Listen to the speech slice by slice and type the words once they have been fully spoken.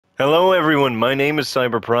Hello everyone, my name is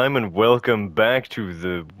Cyberprime and welcome back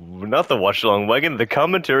to not the watch along wagon, the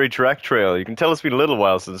commentary track trail. You can tell it's been a little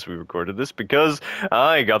while since we recorded this because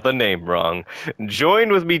I got the name wrong.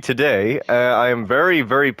 Joined with me today, I am very,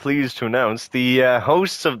 very pleased to announce the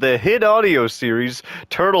hosts of the hit audio series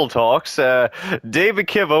Turtle Talks, David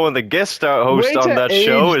Kivo, and the guest star host on that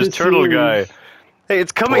show is Turtle Guy. Hey,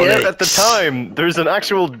 it's coming out at the time. There's an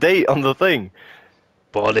actual date on the thing.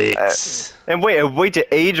 Bollocks. And wait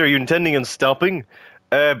to age, are you intending on stopping?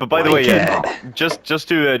 But by the way, just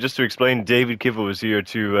to explain, David Kivo is here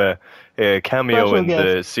to cameo special in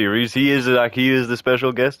the series. He is the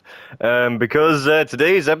special guest because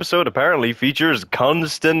today's episode apparently features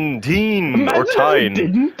Constantine or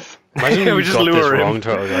Tyne. Imagine we you just got this lure him. wrong,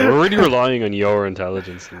 Turtle Guy. We're really relying on your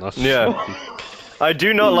intelligence and not. Yeah, I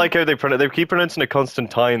do not like how they keep pronouncing it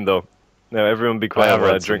Constantine though. Now everyone be quiet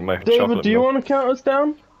while I drink my chocolate David, do you want to count us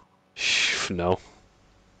down? Shh, no.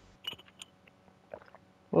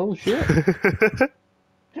 Well, shit.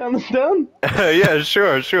 Count us down? Yeah,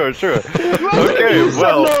 sure. Okay,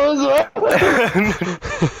 well.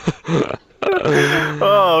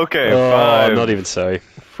 Oh, okay. Oh, 5, I'm not even sorry.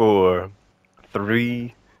 4,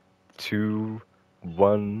 3, 2,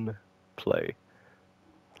 1, play.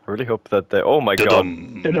 I really hope that they. Oh my god.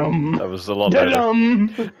 That was a lot better.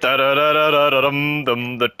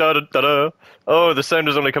 Oh, the sound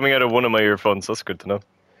is only coming out of one of my earphones. That's good to know.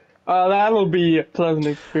 That'll be a pleasant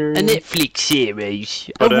experience. A Netflix series.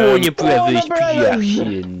 But, Warner Brothers Brothers.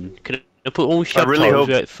 production. Can I put all I really subtitles hope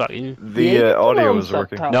out fucking... the audio is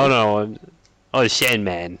working. No. Oh, the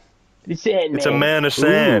Sandman. The Sandman. It's a man of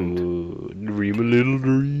sand. Ooh, dream a little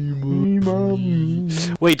dream.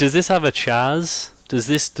 Wait, does this have a Chaz?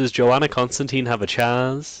 Does Joanna Constantine have a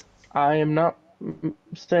Chaz? I am not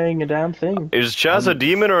saying a damn thing. Is Chaz a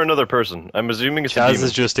demon or another person? I'm assuming it's a demon. Chaz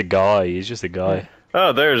is just a guy. He's just a guy.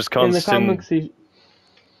 Oh, there's In the comics,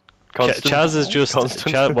 Chaz is just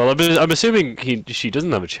Constant. Chaz, well, I'm assuming she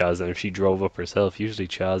doesn't have a Chaz then if she drove up herself. Usually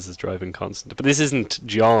Chaz is driving Constant, but this isn't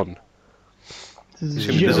John. this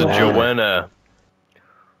This is Joanna.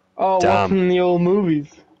 Oh, Damn. what's in the old movies?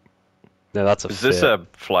 No, that's a Is fit. this a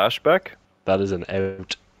flashback? That is an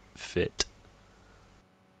outfit.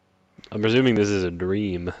 I'm presuming this is a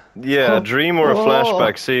dream. Yeah, a dream or a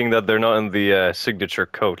flashback, seeing that they're not in the signature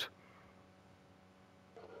coat.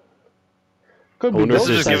 Could I be wonder if This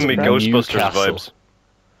is this just giving me is Ghostbusters Newcastle. vibes.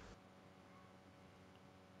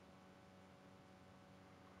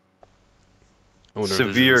 I wonder if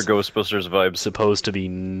Severe this is Ghostbusters vibes. supposed to be.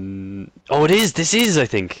 Oh, it is. This is, I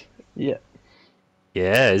think. Yeah.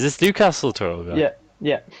 Yeah, is this Newcastle Turtle Guy?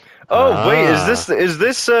 Yeah. Oh wait, Ah. is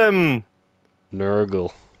this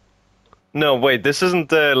Nurgle. No, wait, this isn't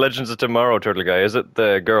the Legends of Tomorrow Turtle Guy, is it?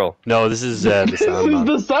 The girl? No, this is the This is Sandman.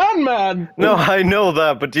 the Sandman! No, I know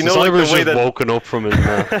that, but do you know like Cyber's the way just that woken up from his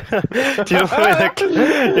nap. do you know the way that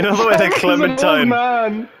you know the way that Clementine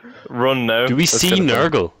Man. run now? Do we That's see kinda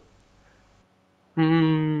funny.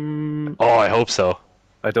 Nurgle? Oh, I hope so.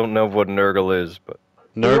 I don't know what Nurgle is, but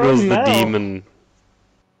Nurgle's the now. demon.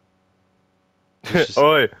 Just-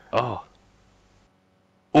 Oi. Oh.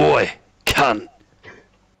 Oi, can.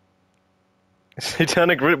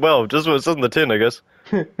 Satanic well, just what it says in the tin, I guess.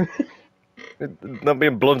 Not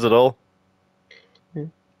being blunt at all.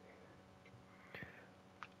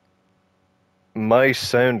 My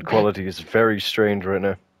sound quality is very strange right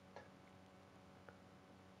now.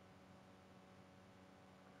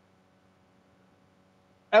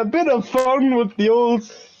 A bit of fun with the old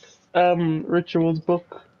rituals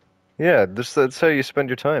book. Yeah, that's how you spend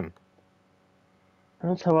your time.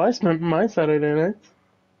 That's how I spent my Saturday nights.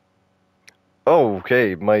 Oh,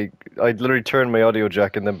 okay. I literally turned my audio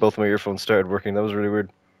jack and then both my earphones started working. That was really weird.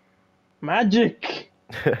 Magic!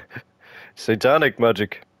 Satanic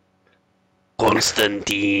magic.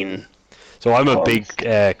 Constantine. So I'm a big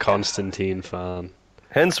Constantine fan.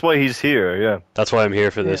 Hence why he's here, yeah. That's why I'm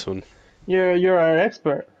here for this one. You're our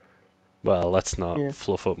expert. Well, let's not Yeah.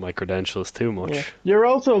 fluff up my credentials too much. Yeah. You're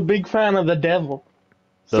also a big fan of the devil.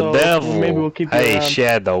 The So devil. maybe we'll keep you Hey, around.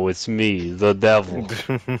 Shadow, it's me, the devil.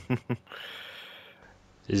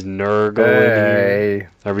 Is Nurgle in Hey.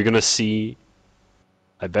 here? Are we gonna see?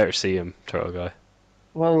 I better see him, Turtle Guy.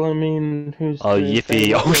 Well, I mean, who's... Oh, the yippee.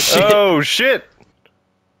 favorite? Oh, shit. Oh, shit!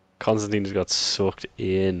 Constantine just got sucked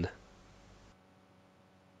in. Is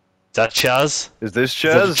that Chaz? Is this Is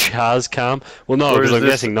that a Chaz? Chaz cam? Well, no, Or because is I'm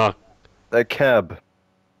this- guessing not. A cab.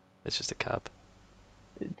 It's just a cab.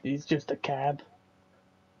 He's just a cab.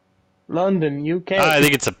 London, UK. I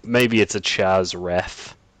think it's maybe it's a Chaz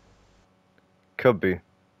ref. Could be.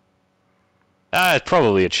 It's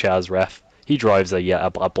probably a Chaz ref. He drives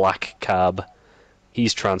a black cab.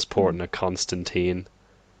 He's transporting a Constantine.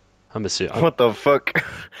 I'm assuming. What the fuck?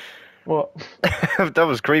 What? That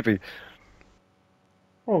was creepy.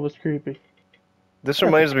 Oh, it was creepy. This That's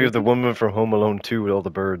reminds me of the creepy. woman from Home Alone 2 with all the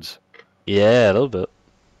birds. Yeah, a little bit.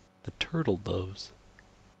 The turtle doves.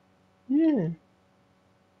 Yeah.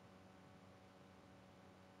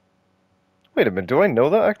 Wait a minute, do I know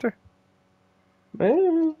that actor?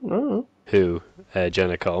 No. Who?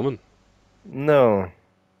 Jenna Coleman. No.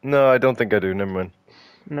 No, I don't think I do, never mind.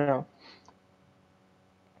 No.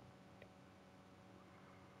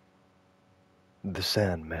 The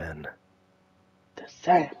Sandman. The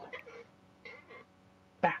Sandman.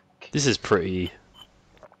 Back. This is pretty.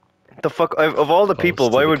 The fuck? Of all the Close people,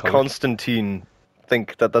 to why the would comic. Constantine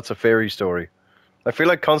think that that's a fairy story? I feel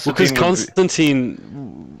like Well, Constantine because would be...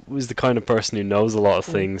 Constantine was the kind of person who knows a lot of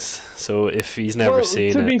things. So if he's never Well,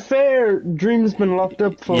 seen to it, be fair, Dream's been locked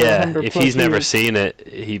up for yeah, 100 if plus he's never years. seen it,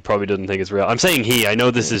 he probably doesn't think it's real. I'm saying he. I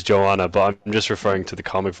know this is Joanna, but I'm just referring to the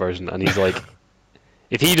comic version. And he's like,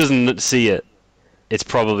 if he doesn't see it, it's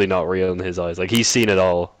probably not real in his eyes. Like he's seen it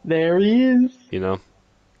all, There he is. you know.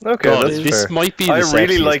 Okay, God, that's this fair. might be the I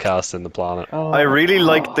really sexiest like... cast in the planet. Oh. I really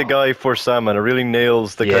like the guy for Sandman. It really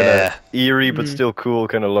nails the kind Yeah. of eerie but still cool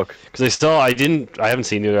kind of look. Because I haven't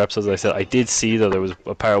seen the other episodes. I said I did see though there was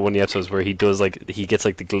a part of one of the episodes where he does like he gets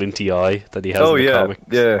like the glinty eye that he has Oh in the yeah, comics.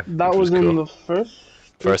 yeah. That Which was was in cool. the first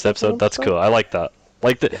First episode, that's cool. I like that.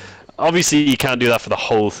 Like the obviously you can't do that for the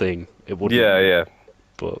whole thing. It wouldn't. Yeah, yeah.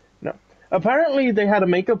 But No. Apparently, they had a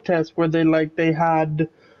makeup test where they had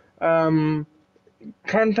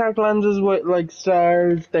contact lenses with like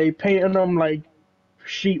stars. They painted them like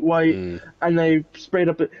sheet white, and they sprayed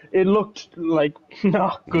up. It looked like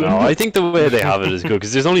not good. no, I think the way they have it is good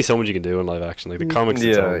because there's only so much you can do in live action. Like the comics,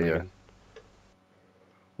 its Yeah, own yeah. thing.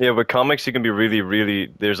 Yeah, with comics you can be really,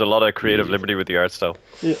 really... There's a lot of creative liberty with the art style.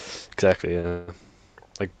 Yeah. Exactly. Yeah.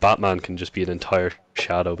 Like Batman can just be an entire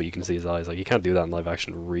shadow, but you can see his eyes. Like you can't do that in live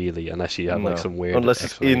action really, unless you have like No. some weird. Unless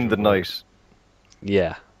it's in the explanation for it. night.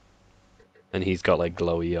 Yeah. And he's got like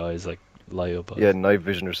glowy eyes, like light up eyes. Yeah, night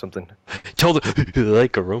vision or something. Told it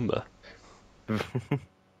like a Roomba.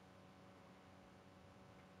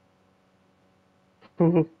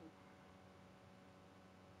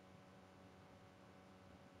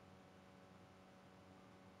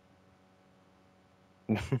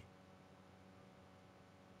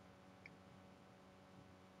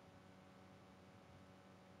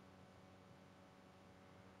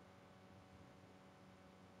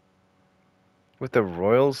 With the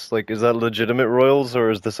royals? Like, is that legitimate royals, or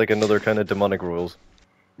is this like another kind of demonic royals?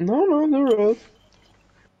 No, they're royals.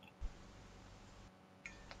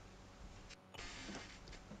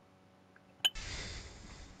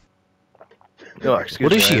 No, excuse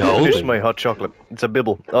What me. is she I finished holding? my hot chocolate. It's a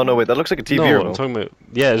bibble. Oh no, wait, that looks like a TV No, I'm remote. talking about.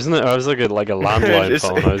 Yeah, isn't it? I was looking like a landline It's-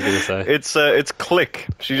 phone. I was gonna say. It's click.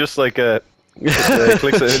 She just like clicks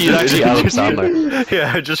it. She's actually Adam Sandler.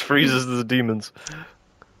 Yeah, it just freezes the demons.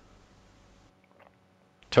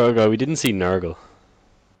 Turgo, we didn't see Nurgle.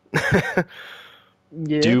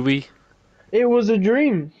 Yeah. Do we? It was a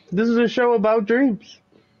dream. This is a show about dreams.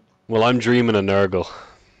 Well, I'm dreaming a Nurgle.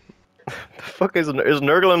 The fuck is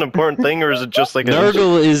Nurgle an important thing, or is it just like a...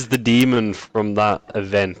 Nurgle is the demon from that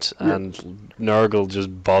event, and Nurgle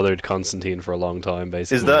just bothered Constantine for a long time,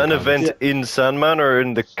 basically. Is that an in the comics. event in Sandman or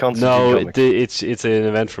in the Constantine No, comic? it's an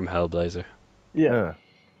event from Hellblazer. Yeah.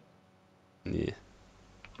 Yeah. Yeah.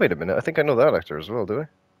 Wait a minute, I think I know that actor as well, do I?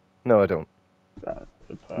 No, I don't.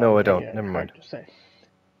 No, I don't. Yeah, Never mind. hard to say.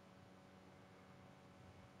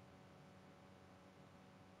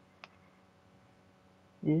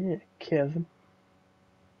 Yeah, Kevin.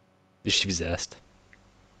 Is she possessed?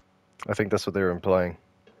 I think that's what they were implying.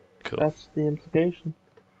 Cool. That's the implication.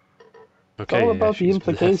 Okay. It's all yeah, about the she's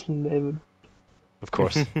possessed. implication, David. Of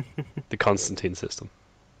course. The Constantine system.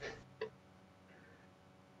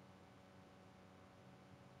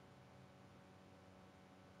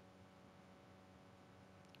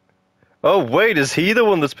 Oh, wait, is he the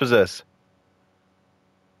one that's possessed?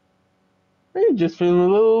 You're just feeling a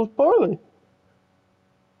little poorly.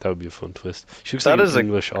 That would be a fun twist. She looks That like is an a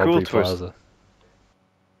English cool Aubrey twist. Plaza.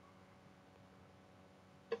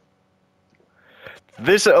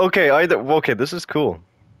 Okay, this is cool.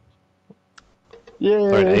 Yeah.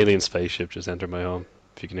 Or an alien spaceship just entered my home.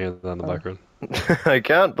 If you can hear that in the background. I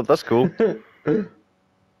can't, but that's cool.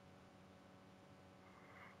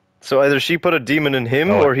 So either she put a demon in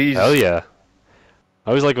him, or he's... Hell yeah. I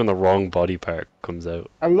always like when the wrong body part comes out.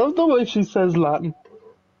 I love the way she says Latin.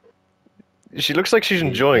 She looks like she's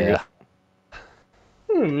enjoying it.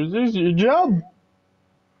 This is your job.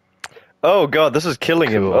 Oh god, this is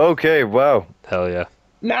killing him. Cool. Okay, wow. Hell yeah.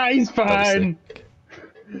 Nah, he's That was fine.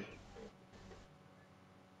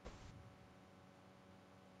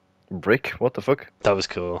 Rick. What the fuck? That was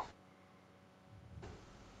cool.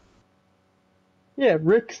 Yeah,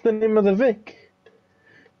 Rick's the name of the Vic.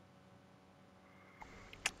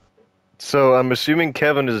 So I'm assuming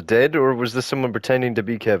Kevin is dead, or was this someone pretending to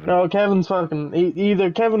be Kevin? No, Kevin's fucking.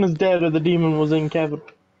 Either Kevin is dead or the demon was in Kevin.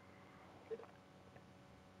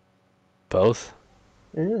 Both.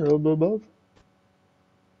 Yeah, a little bit of both.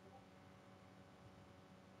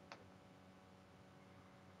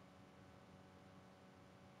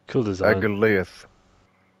 Cool design. Agalath.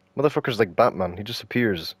 Motherfucker's like Batman. He just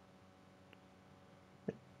appears.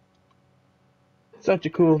 Such a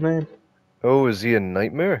cool name. Oh, is he a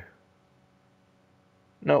nightmare?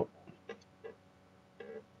 No.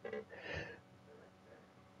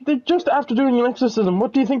 Just after doing an exorcism,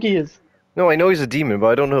 what do you think he is? No, I know he's a demon, but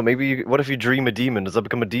I don't know. Maybe what if you dream a demon? Does that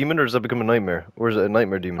become a demon, or does that become a nightmare? Or is it a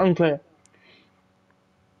nightmare demon? Unclear.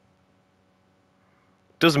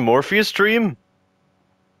 Does Morpheus dream?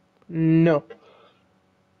 No.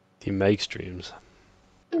 He makes dreams.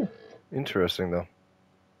 Interesting, though.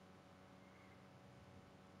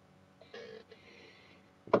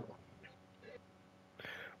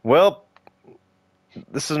 Well,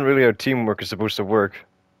 this isn't really how teamwork is supposed to work.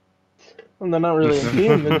 Well, they're not really a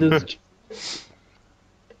team. They're just.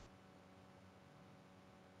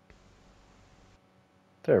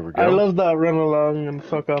 There we go. I love that run along and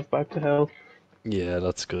fuck off back to hell. Yeah,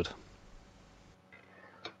 that's good.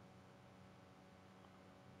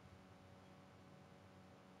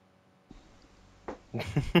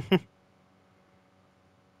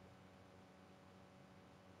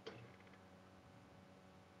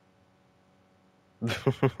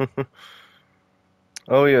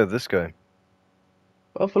 Oh yeah, this guy.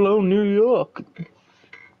 Buffalo, New York.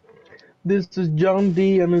 This is John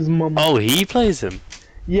D and his mum. Oh, he plays him.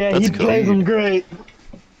 Yeah, that's he cool. plays him great.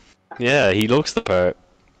 Yeah, he looks the part.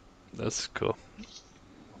 That's cool.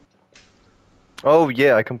 Oh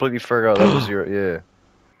yeah, I completely forgot that was your yeah.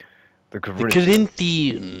 The The Corinthian.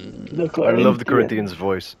 Corinthian. I love the Corinthian's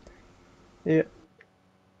voice. Yeah.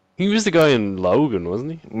 He was the guy in Logan,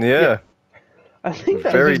 wasn't he? Yeah. I think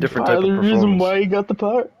that's Very just different part type of the of reason performance. why he got the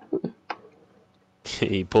part.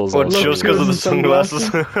 He pulls Well, off just some- because of the Sunglasses.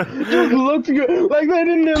 sunglasses. Just looks good. Like they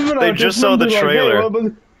didn't even. They just saw the trailer.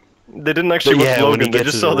 They didn't actually watch yeah, when he Logan. They gets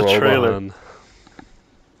just his saw the robot trailer. hand.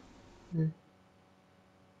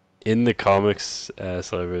 In the comics,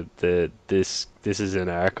 Cyber, this is in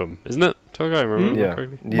Arkham, isn't it? Talk, I remember that Yeah.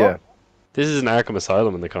 correctly. Yeah. This is an Arkham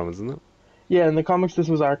Asylum in the comics, isn't it? Yeah, in the comics this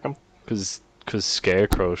was Arkham. Because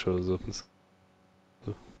Scarecrow shows up. And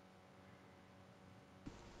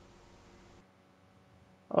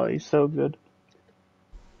Oh, he's so good.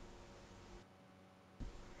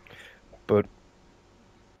 But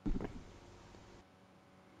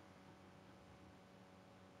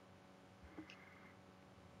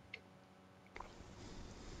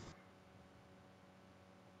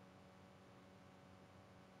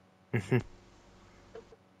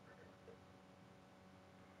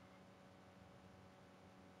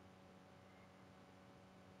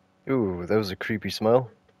ooh, that was a creepy smile.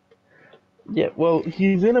 Yeah, well,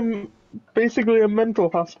 he's in basically a mental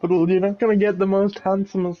hospital. You're not gonna get the most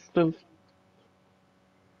handsomest of.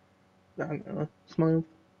 I don't know, smile.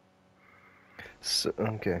 So,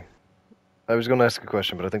 okay. I was going to ask a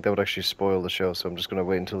question, but I think that would actually spoil the show, so I'm just going to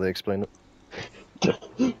wait until they explain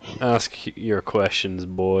it. ask your questions,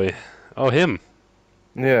 boy. Oh, him.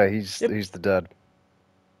 Yeah, he's Yep. he's the dad.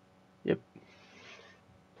 Yep.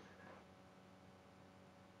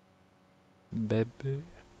 Baby.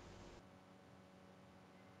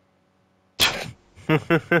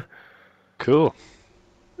 Cool.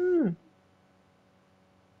 Hmm.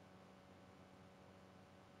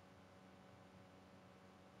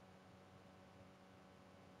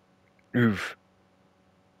 Oof.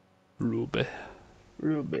 Ruby.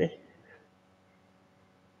 Ruby.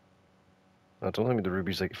 Oh, don't tell me the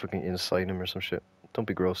ruby's like fucking inside him or some shit. Don't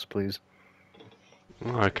be gross, please.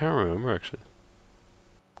 Oh, I can't remember actually.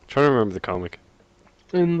 I'm trying to remember the comic.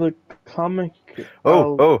 In the comic.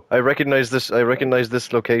 Oh, I recognize this. I recognize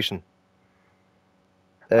this location.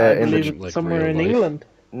 I In believe the it's like, somewhere real in life. England.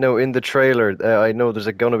 no, in the trailer, I know there's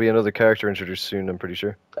gonna be another character introduced soon. I'm pretty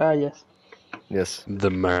sure. Ah, yes. Yes. The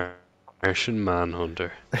Martian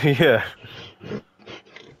Manhunter. Yeah.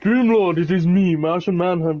 Dreamlord, it is me, Martian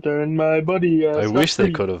Manhunter, and my buddy. I Scott wish they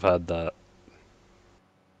Free. could have had that.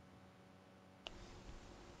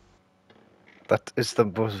 That is the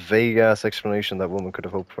most vague ass explanation that woman could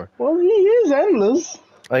have hoped for. Well, he is endless.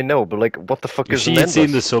 I know, but like, what the fuck If is she an had seen the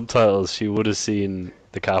endless? subtitles, she would have seen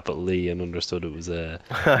the capital E and understood it was a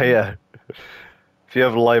Yeah. If you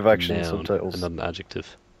have live action noun subtitles. and not an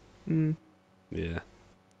adjective. Mm. Yeah.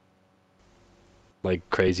 like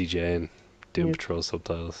Crazy Jane, Doom Yeah. Patrol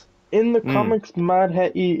subtitles. In the Hmm. comics, Mad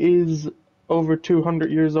Hetty is over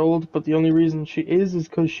 200 years old, but the only reason she is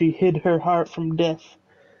because she hid her heart from death.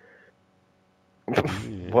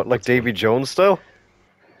 What, like That's fun. Davy Jones style?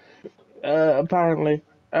 Apparently.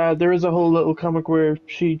 There is a whole little comic where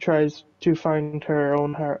she tries to find her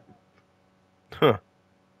own heart. Huh.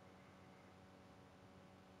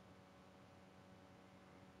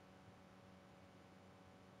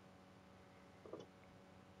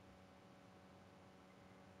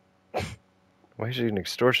 Why is she an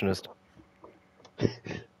extortionist?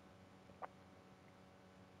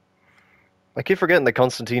 I keep forgetting that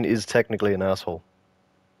Constantine is technically an asshole.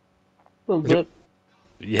 A little bit.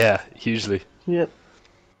 Yeah, usually. Yep.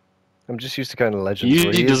 I'm just used to kind of He legends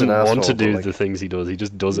where usually he is an doesn't want to asshole, but do the like, things he does. He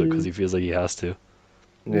just does it because Yeah. he feels like he has to.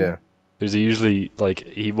 yeah. There's usually like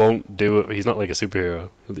he won't do it. He's not like a superhero.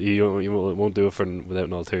 He won't do it without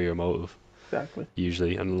an ulterior motive. Exactly.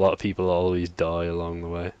 Usually, and a lot of people always die along the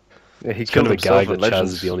way. Yeah, he It's kind killed of a gag himself in that Chaz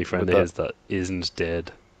is the Legends only friend with of that. his that isn't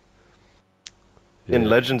dead. In Yeah.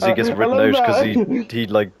 Legends, he gets I written love out because that. he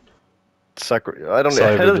like I don't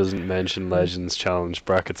Cyber know. doesn't mention Legends challenge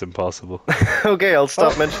brackets impossible. Okay, I'll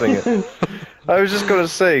stop mentioning it. Oh. I was just gonna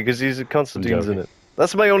say because I'm Constantine's in joking. it.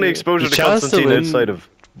 That's my only exposure Is to Chaz still Constantine outside in? of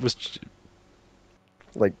Was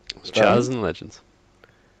like was that. Chaz in Legends?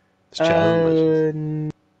 Was Chaz in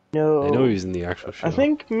Legends? I know he No. was in the actual I show.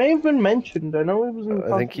 think may have been mentioned. I know he was in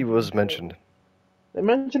I think he Constantine's was show. mentioned. They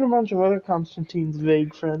mentioned a bunch of other Constantine's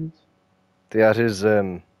vague friends. That is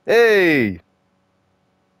Hey,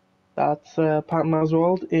 That's Patton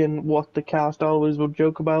Oswalt in what the cast always would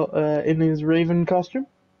joke about in his Raven costume.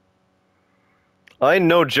 I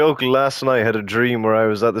no joke. Last night I had a dream where I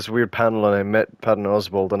was at this weird panel and I met Patton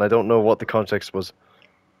Oswalt, and I don't know what the context was.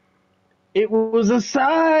 It was a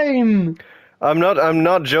sign! I'm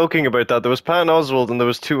not joking about that. There was Patton Oswalt and there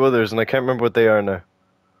was two others, and I can't remember what they are now.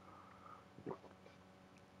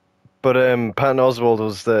 But Patton Oswalt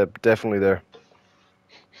was definitely there.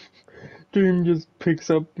 Dream just picks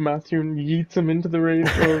up Matthew and yeets him into the rain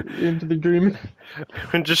or into the dream.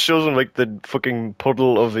 It just shows him like the fucking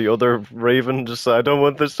puddle of the other raven. Just I don't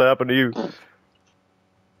want this to happen to you.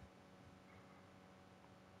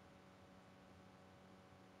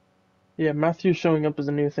 Yeah, Matthew showing up is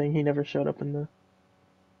a new thing. He never showed up in the.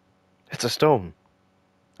 It's a stone.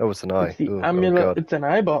 Oh, it's an It's eye. the Oh amulet. God. It's an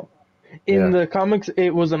eyeball. In Yeah. the comics, it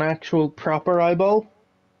was an actual proper eyeball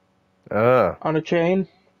Ah. on a chain,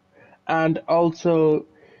 and also,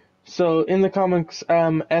 so in the comics,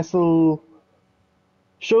 Ethel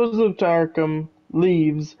shows up to Arkham,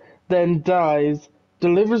 leaves, then dies,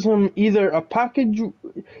 delivers him either a package,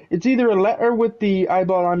 it's either a letter with the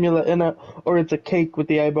eyeball amulet in it, or it's a cake with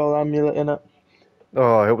the eyeball amulet in it.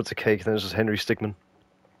 Oh, I hope it's a cake. Then it's just Henry Stickmin.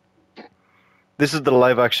 This is the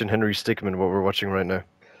live-action Henry Stickmin. What we're watching right now.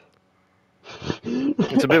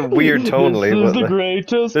 It's a bit weird This tonally, is but the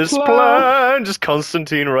greatest this plan. plan, just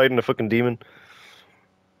Constantine riding a fucking demon.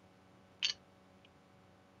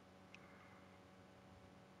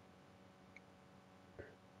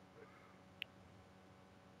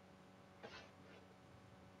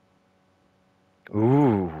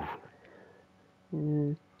 Ooh,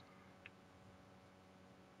 Mm,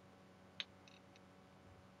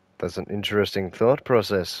 that's an interesting thought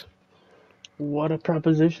process. what a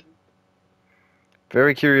proposition.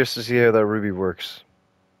 Very curious to see how that ruby works.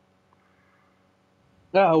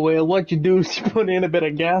 Oh, well, what you do is you put in a bit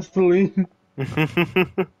of gasoline.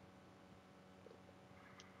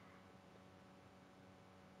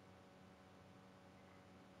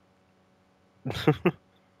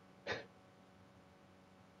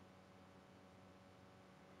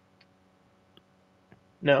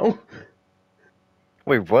 No.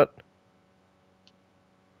 Wait, what?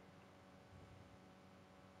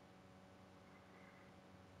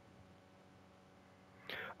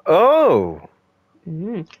 Oh,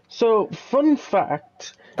 So, fun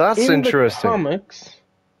fact, that's in the interesting. comics,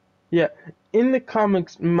 yeah, in the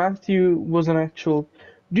comics, Matthew was an actual.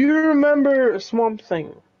 Do you remember Swamp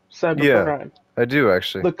Thing, Cyber Yeah, Prime? I do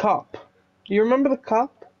actually. The cop. Do you remember the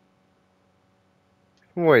cop?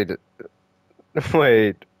 Wait,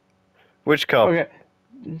 wait. Which cop? Okay,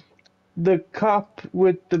 the cop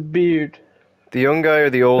with the beard. The young guy or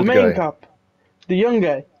the The old main guy? cop. The young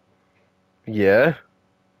guy. Yeah.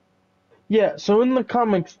 Yeah, so in the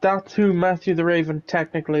comics, that's who Matthew the Raven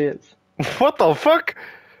technically is. What the fuck?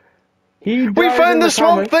 He We died in found the the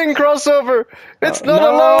Swamp comics. Thing crossover. It's not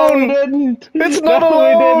No, we alone. didn't. It's not No,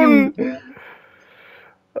 we alone. didn't.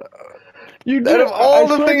 You Out do. of I all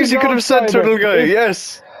the swear to things you could God, have said, Cyber. Turtle Guy, If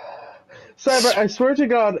yes. Cyber, I swear to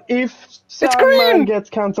God, if It's Sandman green! gets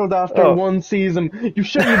cancelled after Oh. one season, you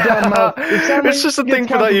shut your damn mouth. If Sandman It's just a gets thing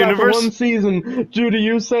for that cancelled after universe. one season due to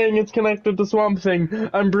you saying it's connected to Swamp Thing,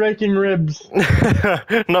 I'm breaking ribs.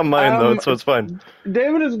 Not mine, though, so it's fine.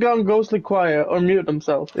 David has gone ghostly quiet or mute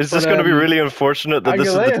himself. Is this going to be really unfortunate that this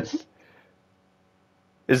is the... Agalaeus.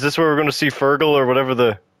 Is this where we're going to see Fergal or whatever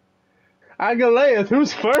the... Agalaeus,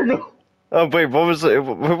 who's Fergal? Oh, wait, what was the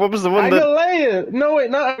one that... Agalaeus! No, wait,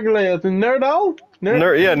 not Agalaeus. Nerdal?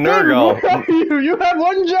 Yeah, David, Nergal. where are you? You had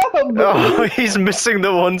one job! Oh, he's missing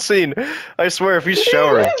the one scene. I swear, if he's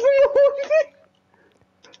showering...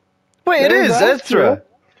 Wait, it is Astra.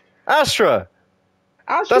 Astra.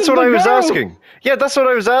 That's what I was asking. Yeah, that's what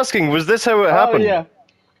I was asking. Was this how it happened? Oh, yeah.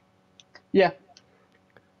 Yeah.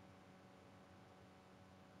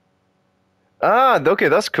 Ah, okay,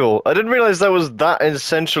 that's cool. I didn't realize that was that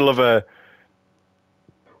essential of a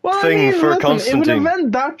thing for listen, Constantine. if an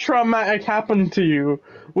event that traumatic happened to you,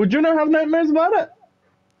 would you not have nightmares about it?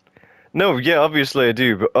 No, yeah, obviously I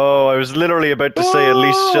do. But I was literally about to say at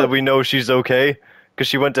least we know she's okay because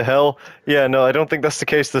she went to hell. Yeah, no, I don't think that's the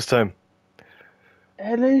case this time.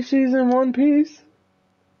 At least she's in one piece.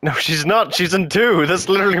 No, she's not. She's in 2. That's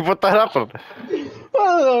literally what that happened.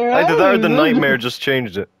 Well, Either that or the nightmare just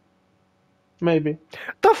changed it. Maybe.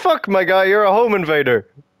 The fuck, my guy? You're a home invader.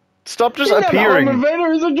 Stop just He's appearing. Not a home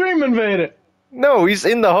invader, he's a dream invader. No, he's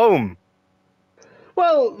in the home.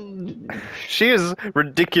 Well, She is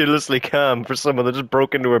ridiculously calm for someone that just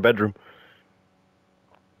broke into her bedroom.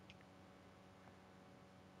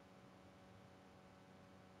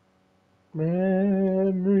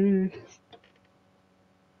 memories.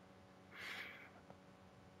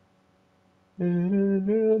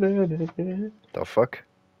 The fuck?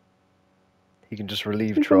 He can just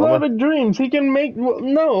relieve It's trauma? a lot of dreams. He can make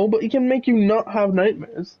no, but he can make you not have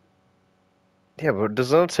nightmares. Yeah, but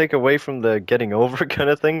does that take away from the getting over kind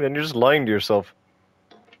of thing? Then you're just lying to yourself.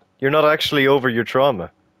 You're not actually over your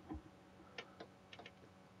trauma.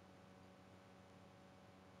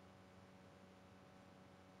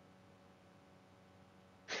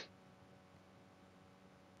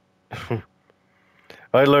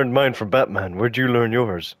 I learned mine from Batman. Where'd you learn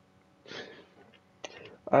yours?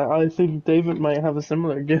 I think David might have a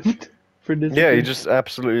similar gift for this. Yeah, he just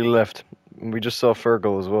absolutely left. We just saw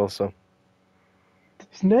Fergal as well, so.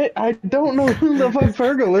 I don't know who the fuck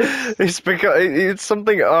Fergal is. It's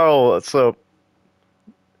something Arl, so.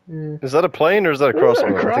 Yeah. Is that a plane or is that a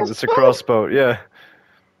crossbow? I think it's a crossbow, yeah.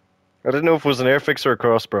 I didn't know if it was an airfix or a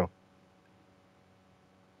crossbow.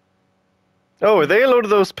 Oh, are they a load of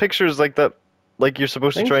those pictures like that? Like you're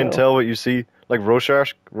supposed to try and tell what you see? Like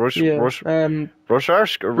Rorschach?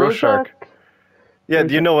 Rorschach or Rorschach? Yeah,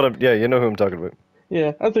 you know what I'm... Yeah, you know who I'm talking about.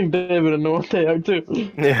 Yeah, I think David would know what they are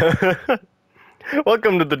too. Yeah.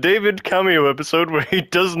 Welcome to the David cameo episode where he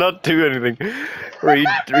does not do anything. Where he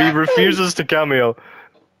refuses to cameo.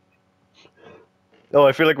 Oh,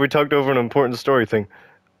 I feel like we talked over an important story thing.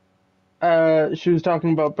 She was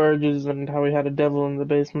talking about Burgess and how he had a devil in the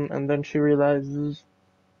basement, and then she realizes...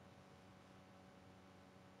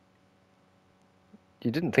 You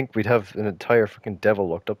didn't think we'd have an entire fucking devil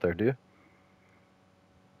locked up there, do you?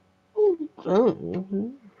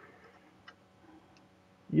 Oh.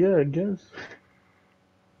 Yeah, I guess.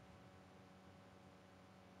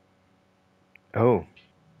 Oh.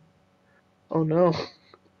 Oh no.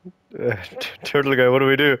 Turtle guy, what do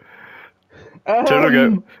we do? Turtle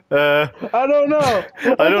guy. I don't know.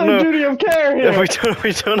 I don't know. Duty of care here.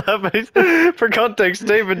 We don't have any. For context,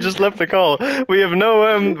 David just left the call. We have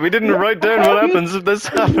no. We didn't write down what happens if this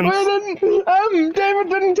happens. David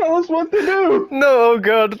didn't tell us what to do. No, oh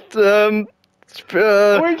god.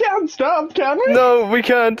 We can't stop, can we? No, we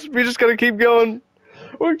can't. We just gotta keep going.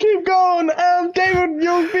 We'll keep going. David,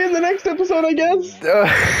 you'll be in the next episode, I guess.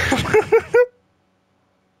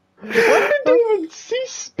 When did David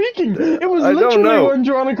cease speaking? It was literally when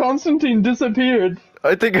Joanna Constantine disappeared.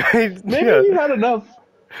 I think Maybe he had enough.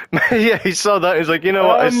 Yeah, he saw that. He's like, you know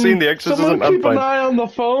what? I've seen The Exorcism. Someone I'm keep fine. an eye on the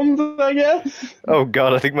phones, I guess. Oh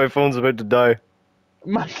god, I think my phone's about to die.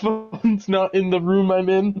 My phone's not in the room I'm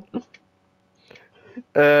in.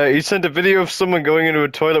 He sent a video of someone going into a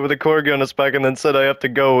toilet with a corgi on its back and then said, I have to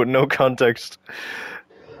go, with no context.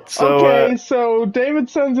 So, okay, so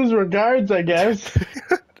David sends his regards, I guess.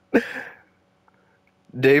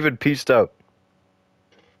 David peaced out.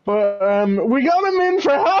 But, we got him in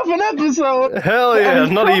for half an episode! Hell yeah,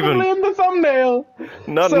 not even. Probably in the thumbnail!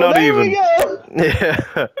 Not there even. We go.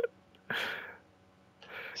 Yeah.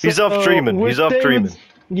 He's off dreaming. He's off dreaming.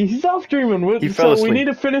 He's off dreaming. He fell asleep. We need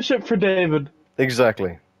to finish it for David.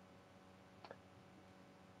 Exactly.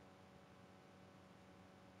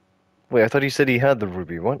 Wait, I thought he said he had the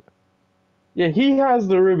ruby. What? Yeah, he has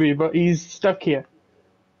the ruby, but he's stuck here.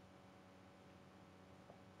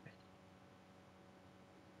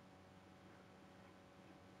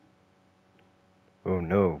 Oh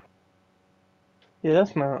no. Yeah,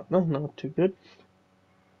 that's not too good.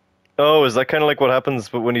 Oh, is that kind of like what happens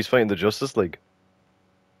but when he's fighting the Justice League?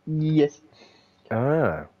 Yes.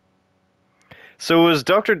 Ah. So was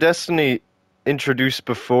Doctor Destiny introduced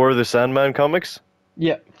before the Sandman comics?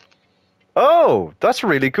 Yeah. Oh, that's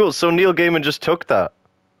really cool. So Neil Gaiman just took that.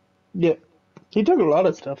 Yeah. He took a lot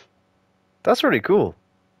of stuff. That's really cool.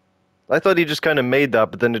 I thought he just kind of made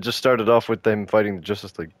that, but then it just started off with them fighting the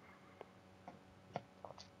Justice League.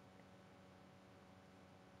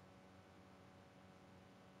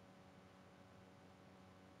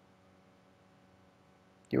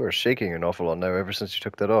 You are shaking an awful lot now ever since you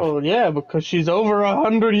took that off. Oh yeah, because she's over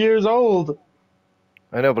 100 years old.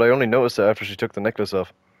 I know, but I only noticed it after she took the necklace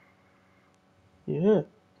off. Yeah,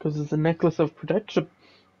 because it's a necklace of protection.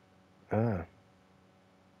 Ah.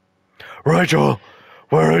 Rachel,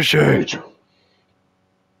 where is she? Rachel.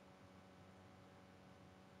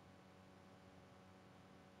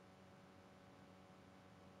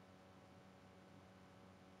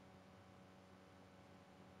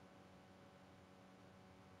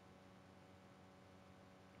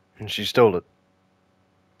 And she stole it.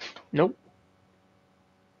 Nope.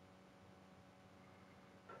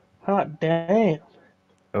 Hot damn.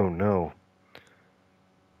 Oh no.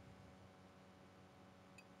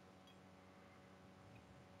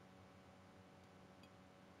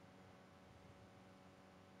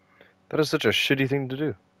 That is such a shitty thing to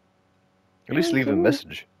do. At least leave a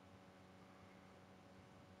message.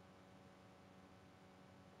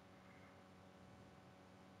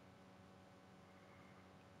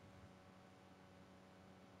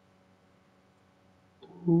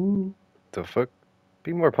 Ooh. The fuck?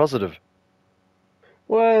 Be more positive.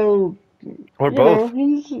 Well, Or you know, both.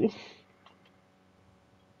 he's.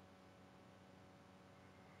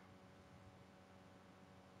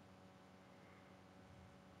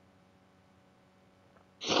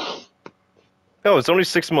 Oh, it's only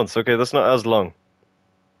 6 months. Okay, that's not as long.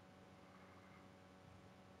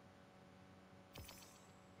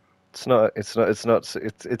 It's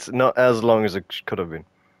not as long as it could have been.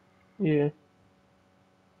 Yeah.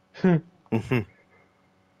 Mhm.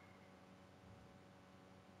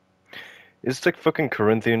 Is the fucking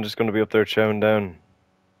Corinthian just gonna be up there chowing down?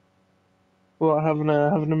 Well, having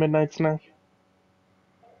a midnight snack.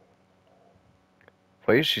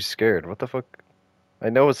 Why is she scared? What the fuck? I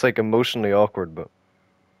know it's like emotionally awkward, but.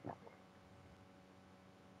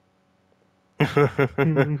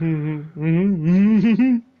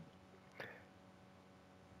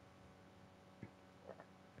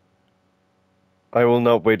 I will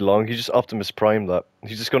not wait long. He just Optimus Prime that.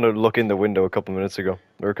 He's just gonna look in the window a couple minutes ago,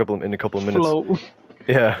 or in a couple of minutes. Float.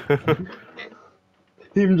 Yeah.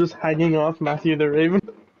 Him just hanging off Matthew the Raven.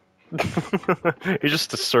 He's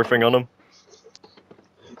just surfing on him.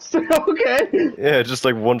 Okay. Yeah, just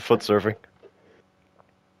like 1 foot surfing.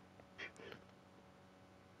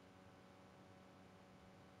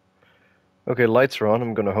 Okay, lights are on.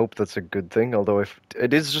 I'm gonna hope that's a good thing. Although if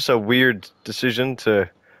it is just a weird decision to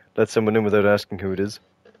let someone in without asking who it is.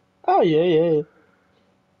 Oh yeah, yeah.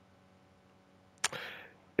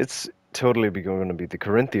 It's totally going to be the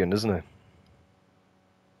Corinthian, isn't it?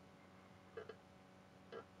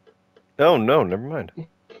 Oh no, never mind.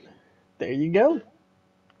 There you go.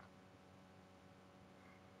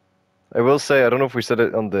 I will say I don't know if we said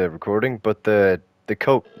it on the recording, but the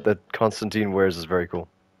coat that Constantine wears is very cool.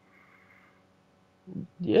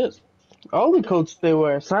 Yes. All the coats they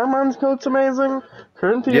wear. Sandman's coat's amazing.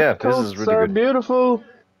 Corinthian Yeah, his is coats really are good. beautiful.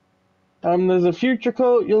 There's a future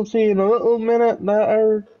coat you'll see in a little minute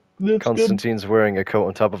that's good. Constantine's wearing a coat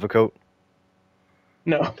on top of a coat.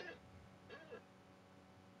 No.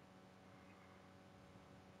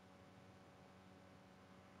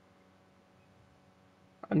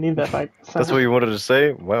 I need that back. That's what you wanted to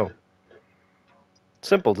say? Wow.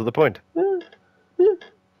 Simple, to the point. Yeah, yeah.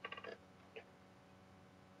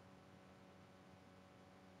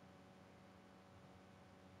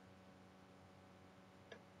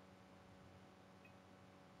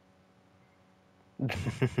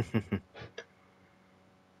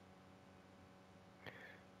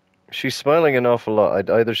 She's smiling an awful lot.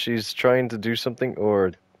 Either she's trying to do something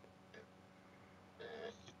or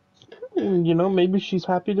You know, maybe she's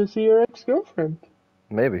happy to see her ex-girlfriend.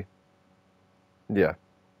 maybe. Yeah.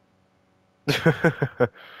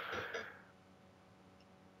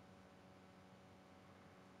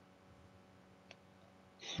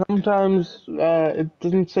 Sometimes it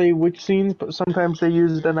doesn't say which scenes, but sometimes they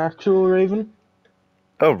used an actual raven.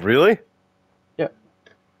 Oh, really? Yeah.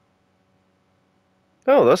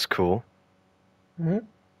 Oh, that's cool. Hmm.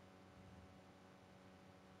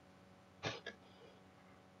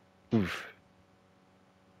 Oof.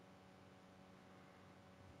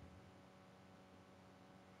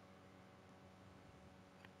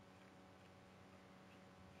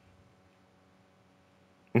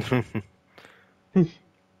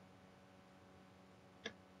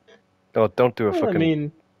 Oh, don't do a Well, I fucking.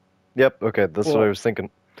 mean, Yep, okay, that's what I what? was thinking.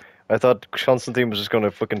 I thought Constantine was just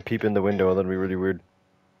gonna fucking peep in the window. That'd be really weird.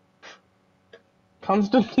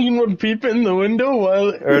 Constantine would peep in the window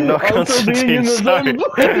while Or not also being Constantine, in the same sorry.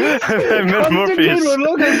 place. I meant Constantine Morpheus. would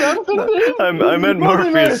look at I Constantine. meant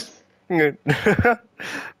Morpheus. Multiverse.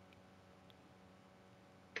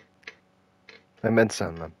 I meant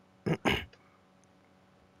Sandman.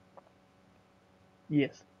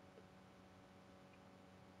 Yes.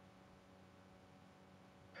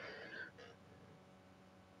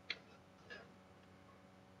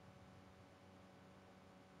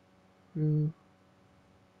 Mm.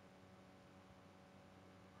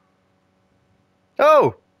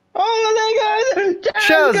 Oh! Oh my God! Chaz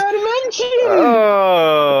Chaz! got a mention.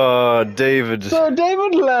 Oh, David So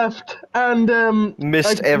David left, and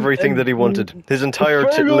missed like everything that he wanted. His entire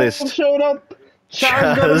Fergal list. showed up.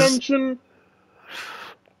 Chaz got a Chaz. mention.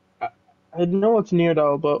 I know it's near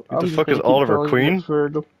though, but Who the I'm just fuck is gonna keep Oliver calling it Queen?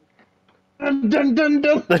 Fergal. Dun dun dun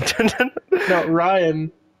dun. No,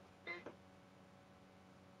 Ryan.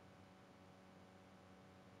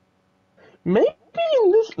 Maybe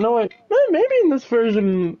in this no wait, maybe in this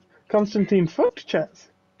version Constantine fucked Chaz.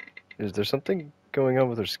 Is there something going on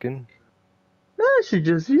with her skin? No,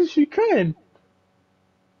 she crying.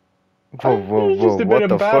 Whoa, whoa, It's whoa, just a bit what of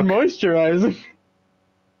the bad fuck? moisturizing.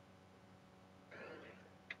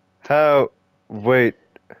 How? Wait.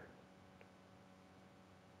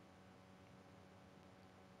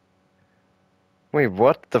 Wait,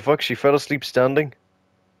 what the fuck? She fell asleep standing?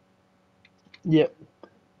 Yep.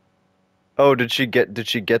 Oh, did she get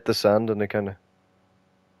the sand and it kinda.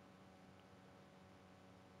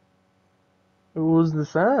 It was the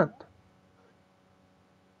sand.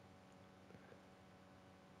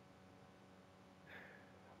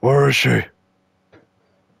 Where is she?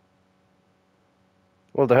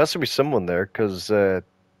 Well, there has to be someone there, because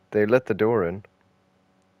they let the door in.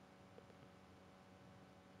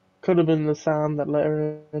 Could have been the sand that let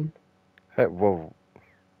her in. Hey, whoa.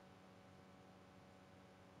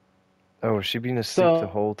 Oh, has she been asleep the So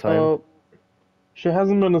whole time? she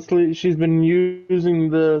hasn't been asleep. She's been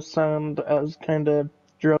using the sand as kind of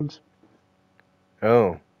drugs.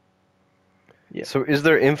 Oh. Yeah. So is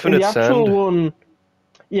there In the infinite actual sand? one,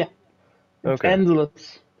 yeah, it's Okay.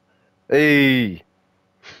 endless. Hey!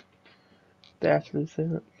 They actually say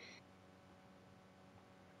that.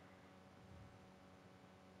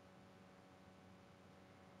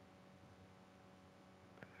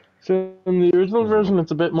 So in the original Hmm. version,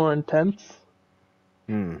 it's a bit more intense.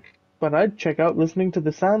 Hmm. But I'd check out listening to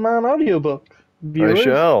the Sandman audiobook, I viewers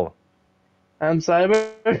shall. and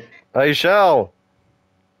Cyber. I shall!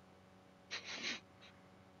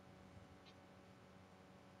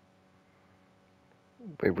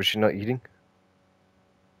 Wait, was she not eating?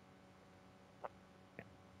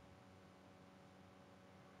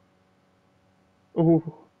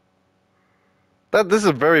 Ooh. This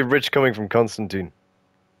is very rich coming from Constantine.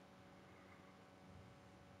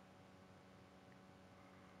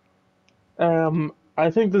 I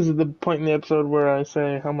think this is the point in the episode where I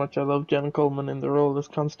say how much I love Jenna Coleman in the role as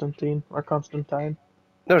Constantine or Constantine.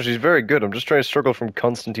 No, she's very good. I'm just trying to struggle from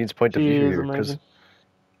Constantine's point of She view is here, because amazing.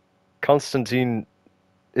 Constantine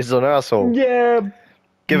is an asshole, Yeah,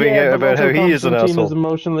 giving yeah, out but about also how he is an Constantine is asshole.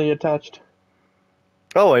 emotionally attached.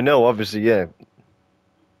 Oh, I know, obviously, yeah.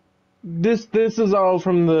 This is all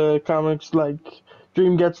from the comics. Like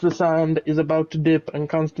Dream gets the sand, is about to dip, and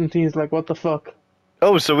Constantine's like, "What the fuck?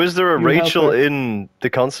 Oh, so is there a You help Rachel her." in the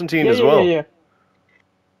Constantine Yeah, as yeah, yeah, well? yeah.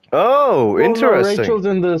 Oh, Well, no, interesting. Rachel's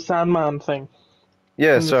in the Sandman thing,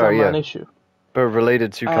 Yeah, in the sorry, Sandman yeah. issue, But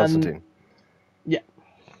related to and Constantine. yeah,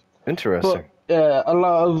 but Interesting. a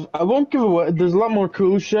lot of I won't give away. There's a lot more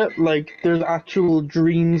cool shit. Like there's actual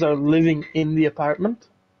dreams are living in the apartment.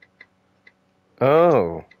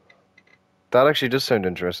 Oh, that actually does sound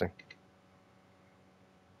interesting.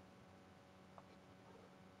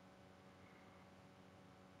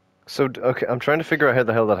 So, okay, I'm trying to figure out how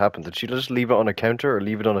the hell that happened. Did she just leave it on a counter or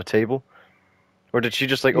leave it on a table? Or did she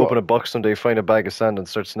just, like, open What? a box someday, find a bag of sand and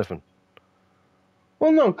start sniffing?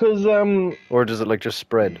 Well, no, because Or does it, like, just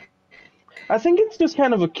spread? I think it's just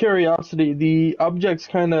kind of a curiosity. The objects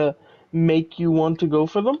kind of make you want to go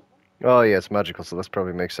for them. Oh yeah, it's magical, so this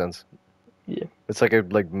probably makes sense. Yeah. It's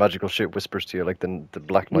like magical shit whispers to you, like the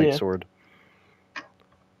Black Knight Yeah. sword.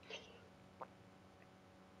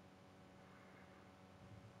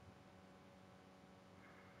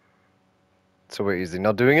 So wait, is he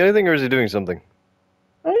not doing anything, or is he doing something?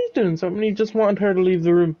 Oh, he's doing something. He just wanted her to leave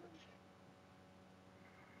the room.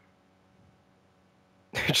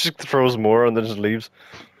 He just throws more and then just leaves.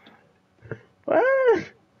 Ah!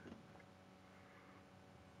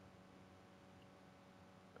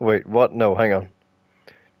 Wait, what? No, hang on.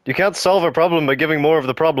 You can't solve a problem by giving more of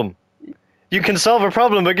the problem. You can solve a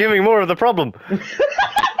problem by giving more of the problem.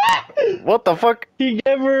 What the fuck? He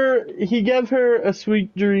gave her a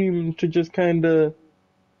sweet dream to just kind of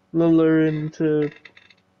lull her into.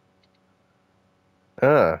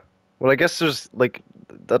 Ah. Well, I guess there's like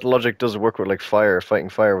that logic does work with like fire, fighting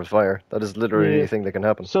fire with fire. That is literally Yeah. a thing that can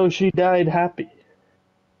happen. So she died happy.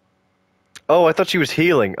 Oh, I thought she was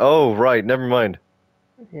healing. Oh, right, never mind.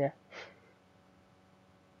 Yeah.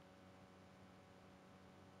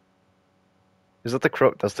 Is that the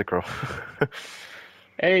crow? That's the crow.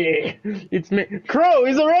 Hey, it's me. Crow,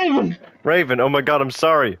 he's a raven! Raven, oh my god, I'm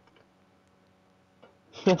sorry.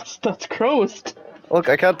 That's crowest. Look,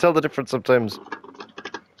 I can't tell the difference sometimes.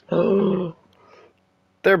 Oh.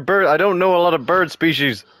 They're bird. I don't know a lot of bird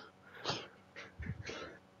species.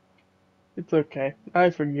 It's okay.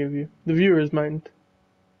 I forgive you. The viewers mind.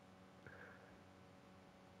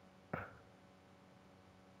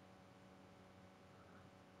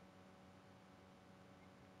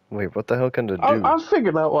 Wait, what the hell can they do? I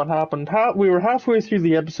figured out what happened. We were halfway through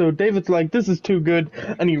the episode. David's like, "This is too good,"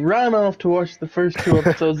 and he ran off to watch the first two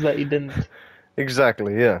episodes that he didn't.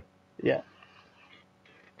 Exactly, yeah. Yeah.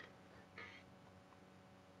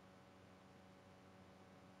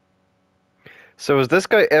 So has this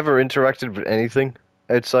guy ever interacted with anything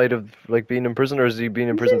outside of like being in prison, or has he been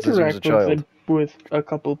in prison since he was a child? With a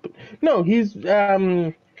couple. No, he's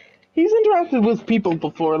interacted with people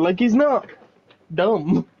before. Like he's not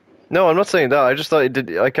dumb. No, I'm not saying that. I just thought it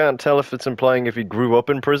did. I can't tell if it's implying if he grew up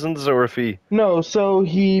in prisons or if he. No, so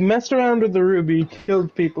he messed around with the ruby,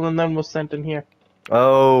 killed people, and then was sent in here.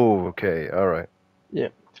 Oh, okay, all right, Yeah.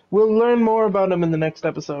 We'll learn more about him in the next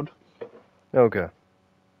episode. okay.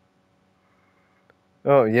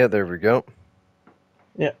 Oh yeah, there we go.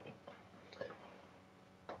 Yeah.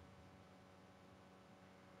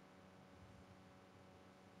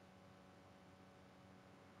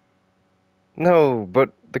 No,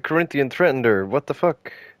 but the Corinthian threatened her. What the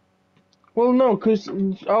fuck? Well, no, because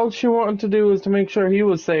all she wanted to do was to make sure he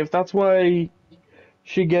was safe. That's why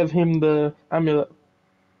she gave him the amulet.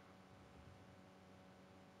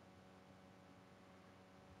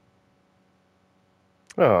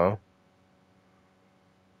 Oh,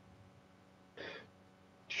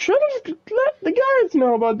 Should have let the guards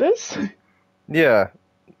know about this. yeah.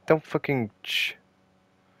 Don't fucking.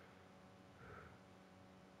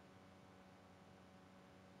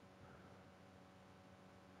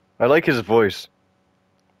 I like his voice.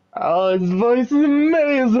 Oh, his voice is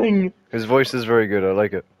amazing. His voice is very good. I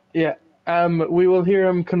like it. Yeah. We will hear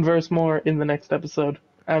him converse more in the next episode,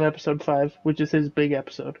 and episode 5, which is his big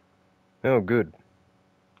episode. Oh, good.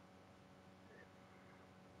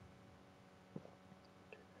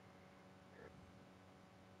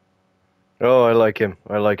 Oh, I like him.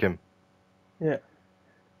 I like him. Yeah.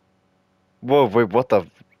 Whoa, wait, what the?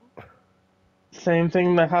 Same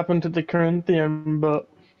thing that happened to the Corinthian, but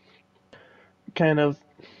kind of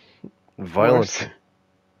Violence. worse.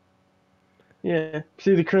 Yeah.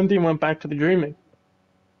 See, the Corinthian went back to the dreaming.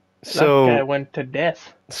 That guy So, went to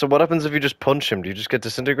death. so what happens if you just punch him? Do you just get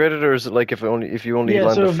disintegrated, or is it like if you only Yeah,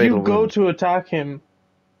 land so a if fatal you go wound? to attack him,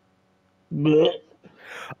 bleh.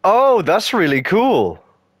 Oh, that's really cool.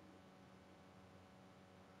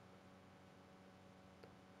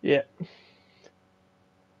 Yeah.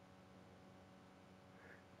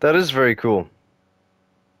 That is very cool.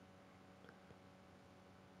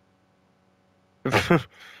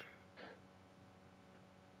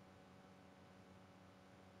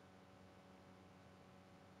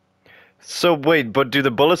 So wait, but do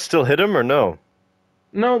the bullets still hit him or no?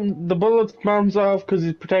 No, the bullet bounce off because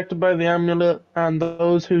he's protected by the amulet, and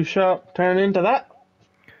those who shot turn into that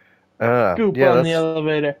Ah, goop yeah, on the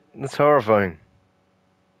elevator. that's horrifying.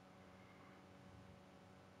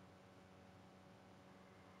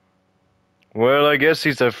 Well, I guess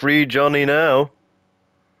he's a free Johnny now.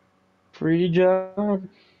 Free job,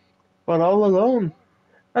 but all alone,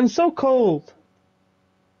 and so cold.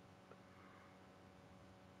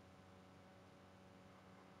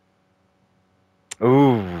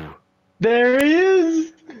 Ooh, There he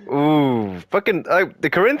is! Ooh, fucking the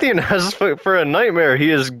Corinthian has for a nightmare. He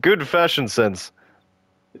has good fashion sense.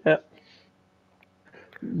 Yeah.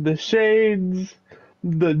 The shades,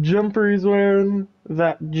 the jumper he's wearing,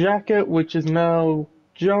 that jacket, which is now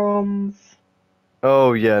John's.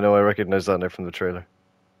 Oh yeah, no, I recognize that now from the trailer.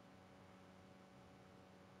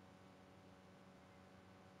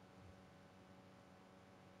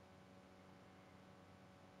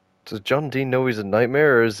 Does John Dean know he's a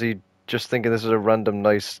nightmare, or is he just thinking this is a random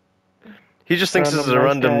nice? He just thinks this is Random a nice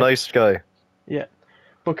random guy. nice guy. Yeah.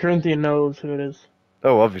 But Corinthian knows who it is.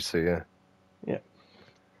 Oh, obviously, yeah. Yeah.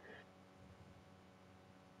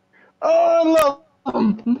 Oh, I love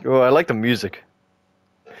him! Oh, I like the music.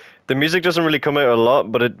 The music doesn't really come out a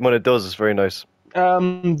lot, but when it does, it's very nice.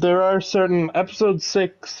 There are certain episode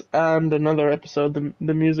 6 and another episode,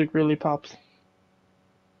 the music really pops.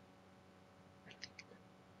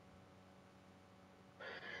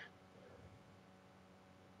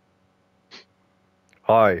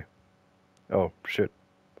 Hi. Oh shit.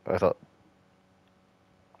 I thought.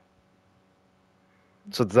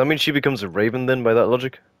 So does that mean she becomes a raven then, by that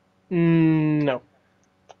logic? No.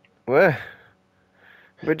 Well,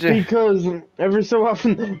 but Because every so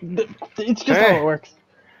often, it's just how it works.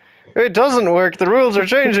 it doesn't work. The rules are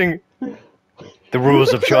changing. The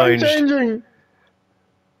rules have It's not changed. changing!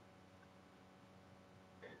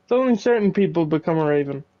 It's only certain people become a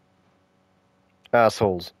raven.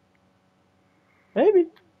 Assholes. Maybe.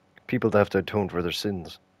 People that have to atone for their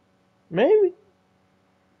sins. Maybe.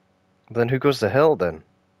 Then who goes to hell then?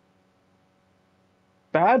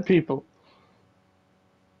 Bad people.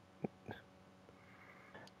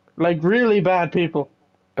 Like really bad people.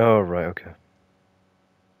 Oh right, okay.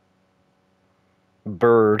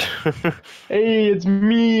 Bird. Hey, it's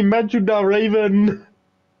me, Machuda Raven.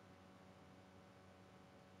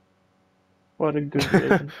 What a good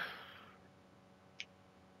raven.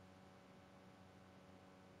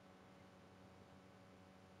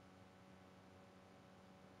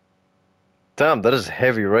 Damn, that is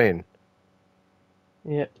heavy rain.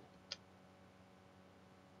 Yeah.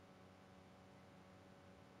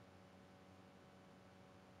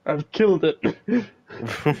 I've killed it.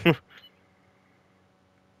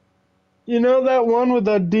 You know that one with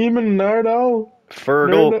that demon Nardo?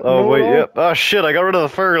 Fergal. Oh wait, Nardo? yep. Oh shit, I got rid of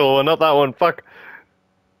the Fergal one, not that one. Fuck.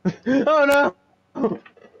 Oh no!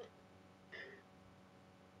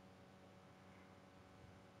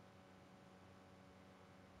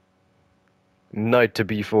 Knight to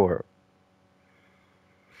B4.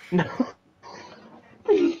 No.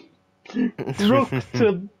 Rook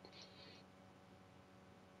to.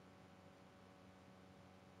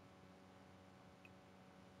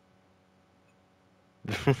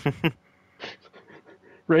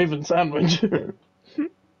 Raven sandwich.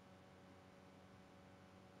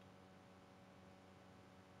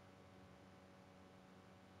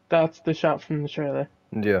 That's the shot from the trailer.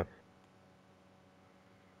 Yeah.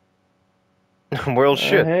 Well,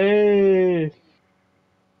 shit. Hey.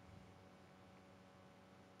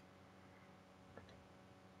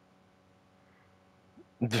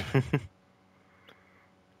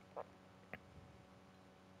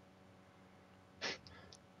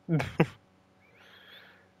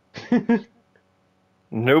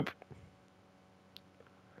 Nope.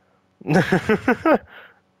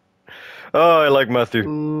 Oh, I like Matthew.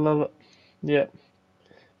 Love it. Yeah.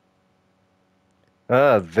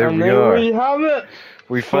 Ah, there And we there are. we have it.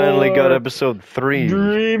 We finally got for episode 3.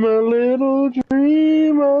 Dream a little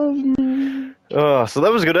dream of me. Oh, so that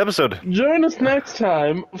was a good episode. Join us next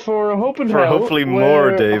time for Hope and For Hell, hopefully more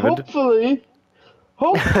where David.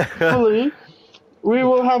 hopefully, we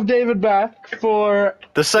will have David back for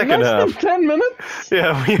The second less half. than 10 minutes.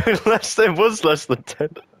 Yeah, it was less than 10. It was less than 10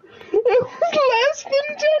 minutes.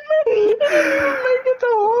 It didn't even make it the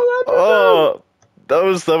whole episode. Oh,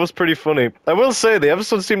 that was pretty funny. I will say the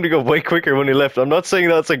episode seemed to go way quicker when he left. I'm not saying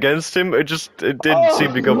that's against him. It did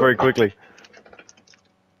seem to go very quickly.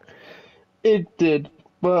 It did.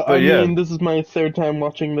 But I yeah. mean, this is my third time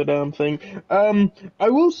watching the damn thing. I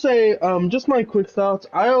will say, just my quick thoughts.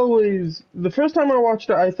 The first time I watched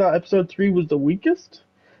it, I thought episode 3 was the weakest.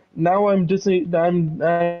 Now I'm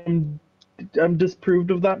disproved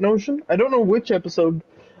of that notion. I don't know which episode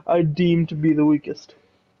I deem to be the weakest.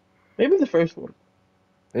 Maybe the first one.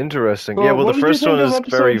 Interesting. But Yeah, well, the what did you first think one of is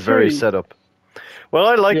episode very 3? set up. Well,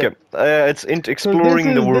 I like Yeah. it. It's So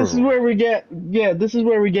exploring the world. this is where we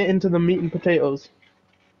get into the meat and potatoes.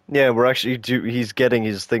 Yeah, we're actually he's getting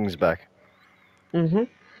his things back. Mm-hmm.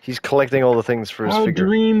 He's collecting all the things for his How figure.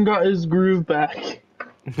 Dream got his groove back.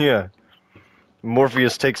 Yeah.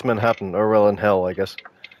 Morpheus takes Manhattan, or well, in hell, I guess.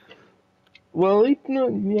 Well,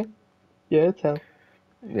 yeah. Yeah, it's hell.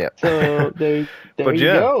 Yeah. So there But you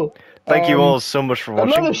yeah, go. thank you all so much for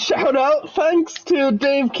watching. Another shout out, thanks to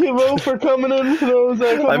Dave Kivo for coming in for those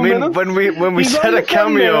I couple mean, minutes. when we He's said on a the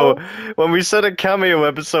cameo, thumbnail. when we said a cameo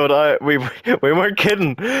episode, we weren't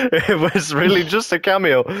kidding. It was really just a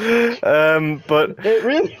cameo. But It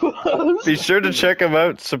really was. be sure to check him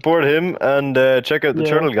out, support him, and check out the Yeah.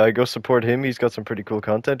 Turtle Guy. Go support him. He's got some pretty cool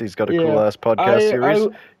content. He's got a cool Yeah. ass podcast series. I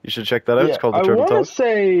You should check that out. It's yeah, called the I Turtle want to Talk.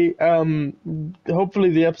 say hopefully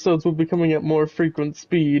the episodes will be coming at more frequent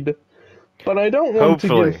speed, but I don't want to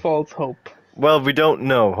Hopefully. give false hope. Well, we don't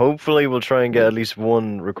know. Hopefully, we'll try and get at least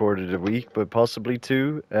one recorded a week, but possibly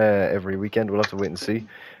two every weekend. We'll have to wait and see.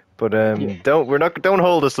 But Yeah. don't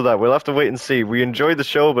hold us to that. We'll have to wait and see. We enjoy the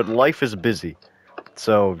show, but life is busy.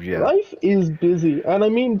 So yeah. Life is busy, and I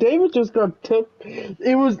mean, David just got took.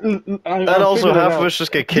 It was, And also, half of us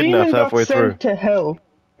just get kidnapped Demon halfway got through. sent to hell.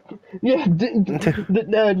 Yeah,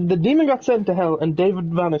 the demon got sent to hell, and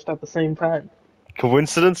David vanished at the same time.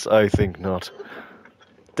 Coincidence? I think not.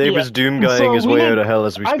 David's Yeah. doom guying So his we way need- out of hell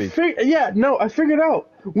as we I speak. I figured out.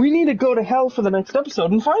 We need to go to hell for the next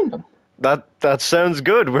episode and find them. That sounds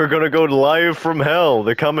good. We're gonna go live from hell.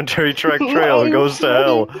 The commentary track trail Live goes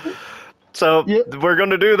to from- hell. So Yep. we're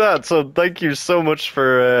gonna do that. So thank you so much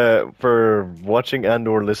for watching and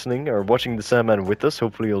or listening or watching the Sandman with us.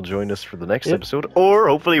 Hopefully you'll join us for the next Yep. episode, or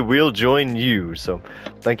hopefully we'll join you. So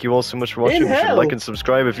thank you all so much for watching. In Be sure to hell. like and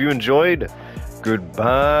subscribe if you enjoyed.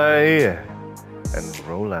 Goodbye and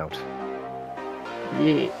roll out.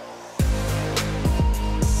 Yeah.